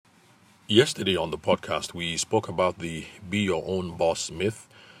Yesterday on the podcast, we spoke about the be your own boss myth,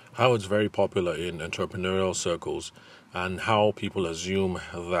 how it's very popular in entrepreneurial circles, and how people assume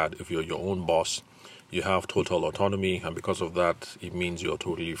that if you're your own boss, you have total autonomy, and because of that, it means you're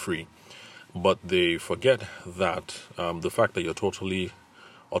totally free. But they forget that the fact that you're totally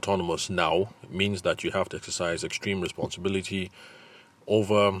autonomous now means that you have to exercise extreme responsibility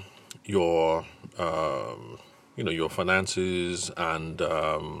over your your finances and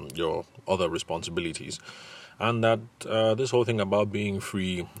your other responsibilities, and that this whole thing about being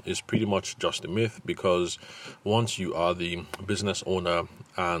free is pretty much just a myth, because once you are the business owner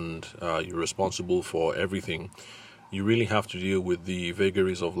and you're responsible for everything, you really have to deal with the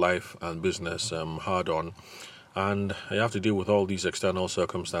vagaries of life and business hard on, and you have to deal with all these external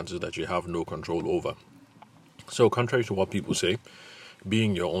circumstances that you have no control over. So contrary to what people say,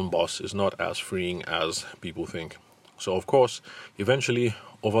 being your own boss is not as freeing as people think. So, of course, eventually,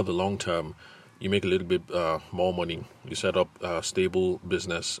 over the long term, you make a little bit more money. You set up stable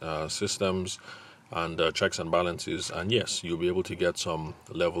business systems and checks and balances, and yes, you'll be able to get some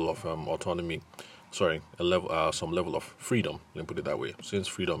level of autonomy. Sorry, some level of freedom. Let me put it that way, since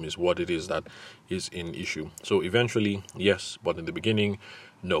freedom is what it is that is in issue. So, eventually, yes, but in the beginning,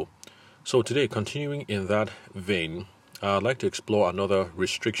 no. So today, continuing in that vein, I'd like to explore another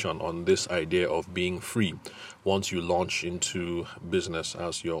restriction on this idea of being free once you launch into business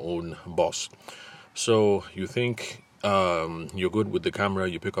as your own boss. So you think you're good with the camera,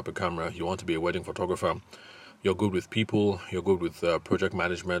 you pick up a camera, you want to be a wedding photographer, you're good with people, you're good with project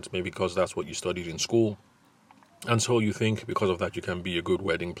management, maybe because that's what you studied in school. And so you think because of that you can be a good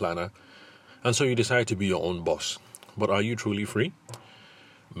wedding planner. And so you decide to be your own boss. But are you truly free?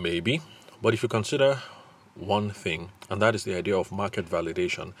 Maybe. But if you consider one thing, and that is the idea of market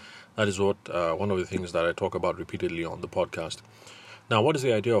validation. That is what one of the things that I talk about repeatedly on the podcast. Now, what is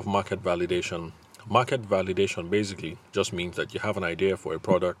the idea of market validation? Market validation basically just means that you have an idea for a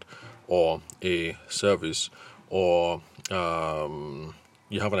product or a service, or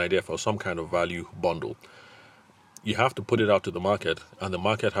you have an idea for some kind of value bundle. You have to put it out to the market, and the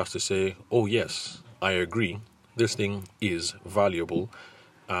market has to say, oh yes, I agree, this thing is valuable,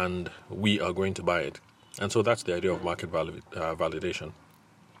 and we are going to buy it. And so that's the idea of market validation.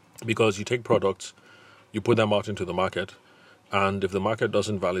 Because you take products, you put them out into the market, and if the market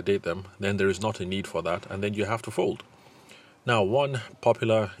doesn't validate them, then there is not a need for that, and then you have to fold. Now, one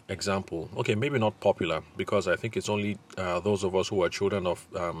popular example, okay, maybe not popular, because I think it's only those of us who are children of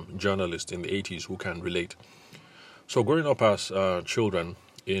journalists in the 80s who can relate. So growing up as children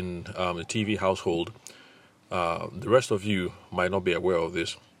in a TV household, the rest of you might not be aware of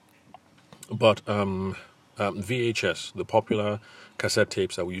this, but VHS, the popular cassette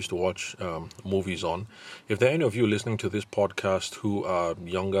tapes that we used to watch movies on, if there are any of you listening to this podcast who are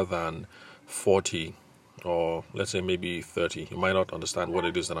younger than 40, or let's say maybe 30, you might not understand what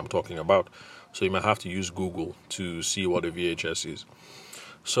it is that I'm talking about. So you might have to use Google to see what a VHS is.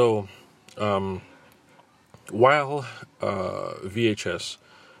 So while VHS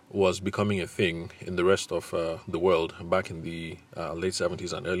was becoming a thing in the rest of the world back in the late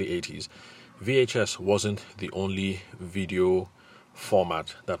 70s and early 80s, VHS wasn't the only video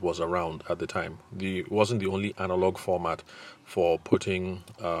format that was around at the time. It wasn't the only analog format for putting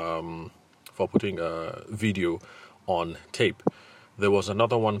video on tape. There was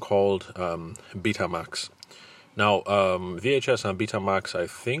another one called Betamax. Now, VHS and Betamax, I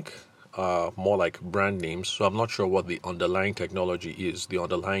think, are more like brand names, so I'm not sure what the underlying technology is, the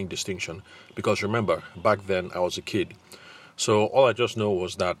underlying distinction, because remember, back then I was a kid. So all I just know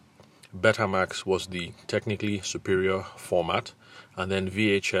was that Betamax was the technically superior format, and then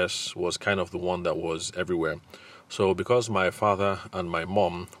VHS was kind of the one that was everywhere. So because my father and my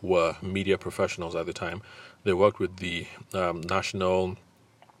mom were media professionals at the time, they worked with the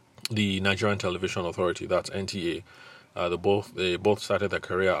Nigerian Television Authority, that's NTA. They both started their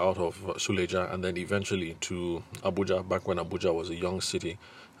career out of Suleja and then eventually to Abuja. Back when Abuja was a young city,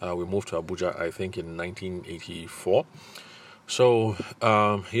 we moved to Abuja, I think, in 1984. So,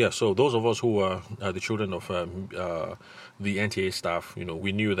 so those of us who were the children of the NTA staff,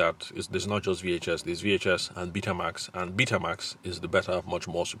 we knew that there's not just VHS, there's VHS and Betamax is the better, much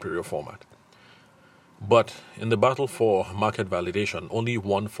more superior format. But in the battle for market validation, only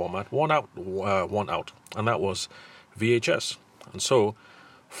one format won out, and that was VHS. And so,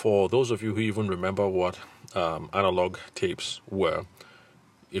 for those of you who even remember what analog tapes were,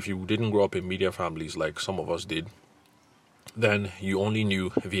 if you didn't grow up in media families like some of us did, then you only knew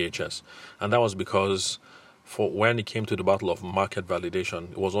VHS. And that was because for when it came to the battle of market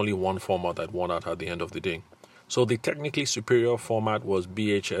validation, it was only one format that won out at the end of the day. So the technically superior format was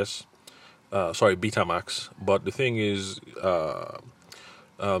VHS, Betamax. But the thing is,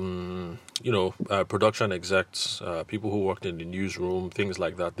 production execs, people who worked in the newsroom, things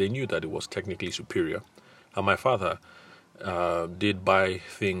like that, they knew that it was technically superior. And my father did buy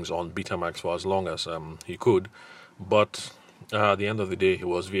things on Betamax for as long as he could, but at the end of the day, it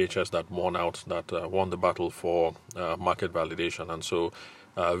was VHS that won the battle for market validation, and so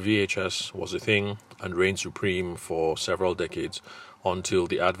VHS was a thing and reigned supreme for several decades until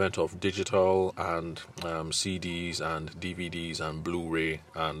the advent of digital and CDs and DVDs and Blu-ray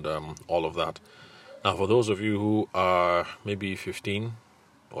and all of that. Now, for those of you who are maybe 15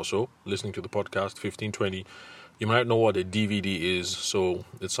 or so listening to the podcast, 15, 20, you might know what a DVD is, so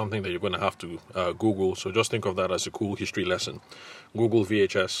it's something that you're going to have to Google. So just think of that as a cool history lesson. Google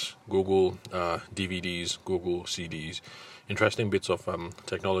VHS, Google DVDs, Google CDs. Interesting bits of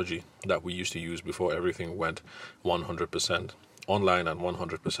technology that we used to use before everything went 100% online and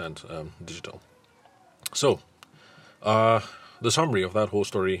 100% digital. So, the summary of that whole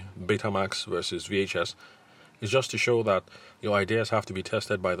story, Betamax versus VHS, is just to show that your ideas have to be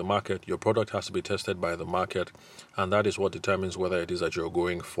tested by the market, your product has to be tested by the market, and that is what determines whether it is that you're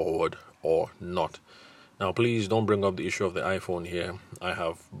going forward or not. Now, please don't bring up the issue of the iPhone here.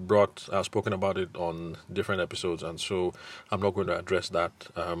 I've spoken about it on different episodes, and so I'm not going to address that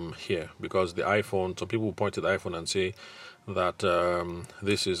here, because the iPhone, some people point to the iPhone and say that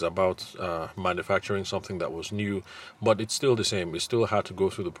this is about manufacturing something that was new, but it's still the same. It still had to go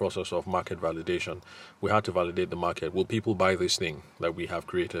through the process of market validation. We had to validate the market. Will people buy this thing that we have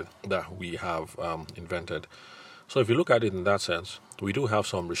created, that we have invented? So if you look at it in that sense, we do have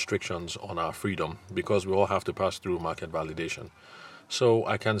some restrictions on our freedom because we all have to pass through market validation. So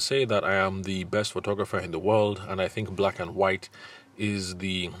I can say that I am the best photographer in the world, and I think black and white is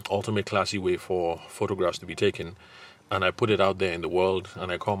the ultimate classy way for photographs to be taken. And I put it out there in the world, and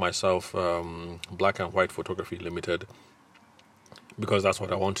I call myself Black and White Photography Limited, because that's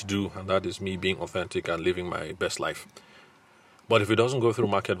what I want to do, and that is me being authentic and living my best life. But if it doesn't go through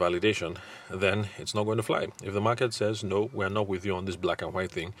market validation, then it's not going to fly. If the market says, no, we're not with you on this black and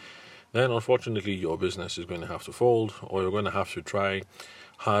white thing, then unfortunately your business is going to have to fold, or you're going to have to try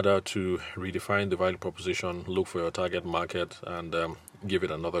harder to redefine the value proposition, look for your target market, and give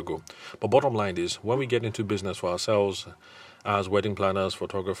it another go. But bottom line is, when we get into business for ourselves as wedding planners,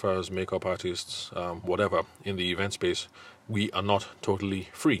 photographers, makeup artists, whatever, in the event space, we are not totally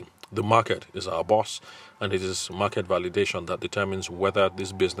free. The market is our boss, and it is market validation that determines whether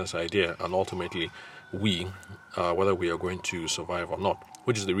this business idea and ultimately whether we are going to survive or not,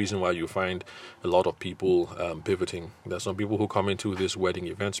 which is the reason why you find a lot of people pivoting. There's some people who come into this wedding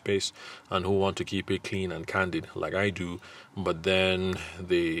event space and who want to keep it clean and candid like I do, but then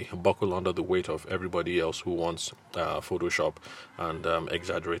they buckle under the weight of everybody else who wants Photoshop and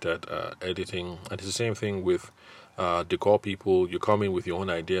exaggerated editing. And it's the same thing with decor people. You come in with your own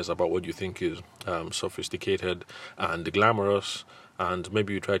ideas about what you think is sophisticated and glamorous, and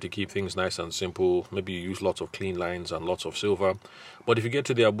maybe you try to keep things nice and simple. Maybe you use lots of clean lines and lots of silver. But if you get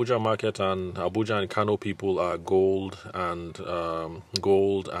to the Abuja market, and Abuja and Kano people are gold and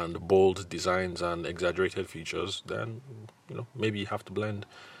bold designs and exaggerated features, then maybe you have to blend,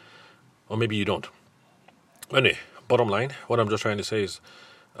 or maybe you don't. Anyway, bottom line, what I'm just trying to say is,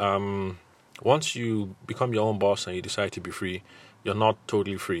 once you become your own boss and you decide to be free, you're not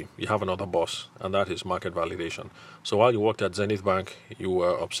totally free. You have another boss, and that is market validation. So while you worked at Zenith Bank, you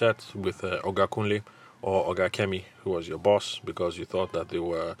were upset with Oga Kunle or Oga Kemi, who was your boss, because you thought that they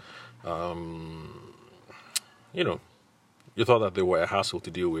were, you thought that they were a hassle to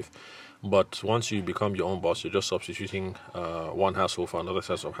deal with. But once you become your own boss, you're just substituting one hassle for another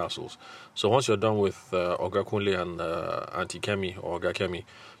set of hassles. So once you're done with Oga Kunle and Auntie Kemi or Oga Kemi,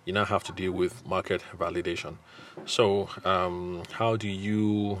 you now have to deal with market validation. So how do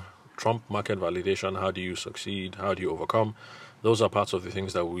you trump market validation? How do you succeed? How do you overcome? Those are parts of the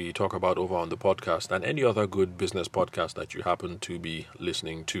things that we talk about over on the podcast and any other good business podcast that you happen to be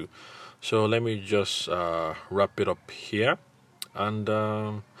listening to. So let me just wrap it up here. And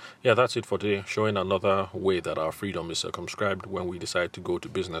that's it for today, showing another way that our freedom is circumscribed when we decide to go to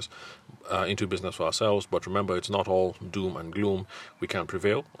business, into business for ourselves. But remember, it's not all doom and gloom. We can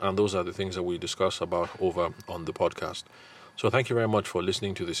prevail, and those are the things that we discuss about over on the podcast. So thank you very much for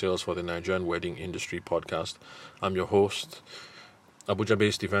listening to the Sales for the Nigerian Wedding Industry podcast. I'm your host,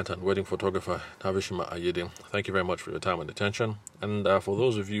 Abuja-based event and wedding photographer Navishima Ayede. Thank you very much for your time and attention. And for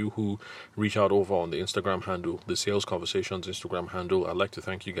those of you who reach out over on the Instagram handle, the Sales Conversations Instagram handle, I'd like to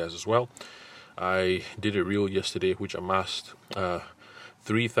thank you guys as well. I did a reel yesterday which amassed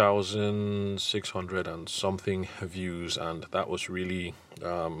 3,600 and something views, and that was really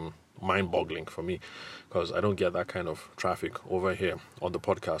mind-boggling for me, because I don't get that kind of traffic over here on the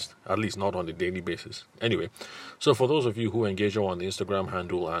podcast, at least not on a daily basis. Anyway, so for those of you who engage on the Instagram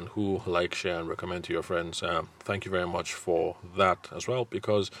handle and who like, share, and recommend to your friends, thank you very much for that as well,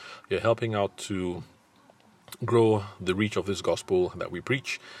 because you're helping out to grow the reach of this gospel that we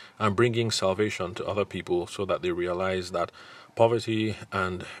preach and bringing salvation to other people, so that they realize that poverty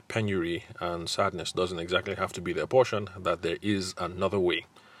and penury and sadness doesn't exactly have to be their portion, that there is another way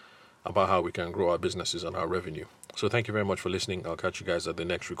about how we can grow our businesses and our revenue. So thank you very much for listening. I'll catch you guys at the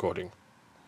next recording.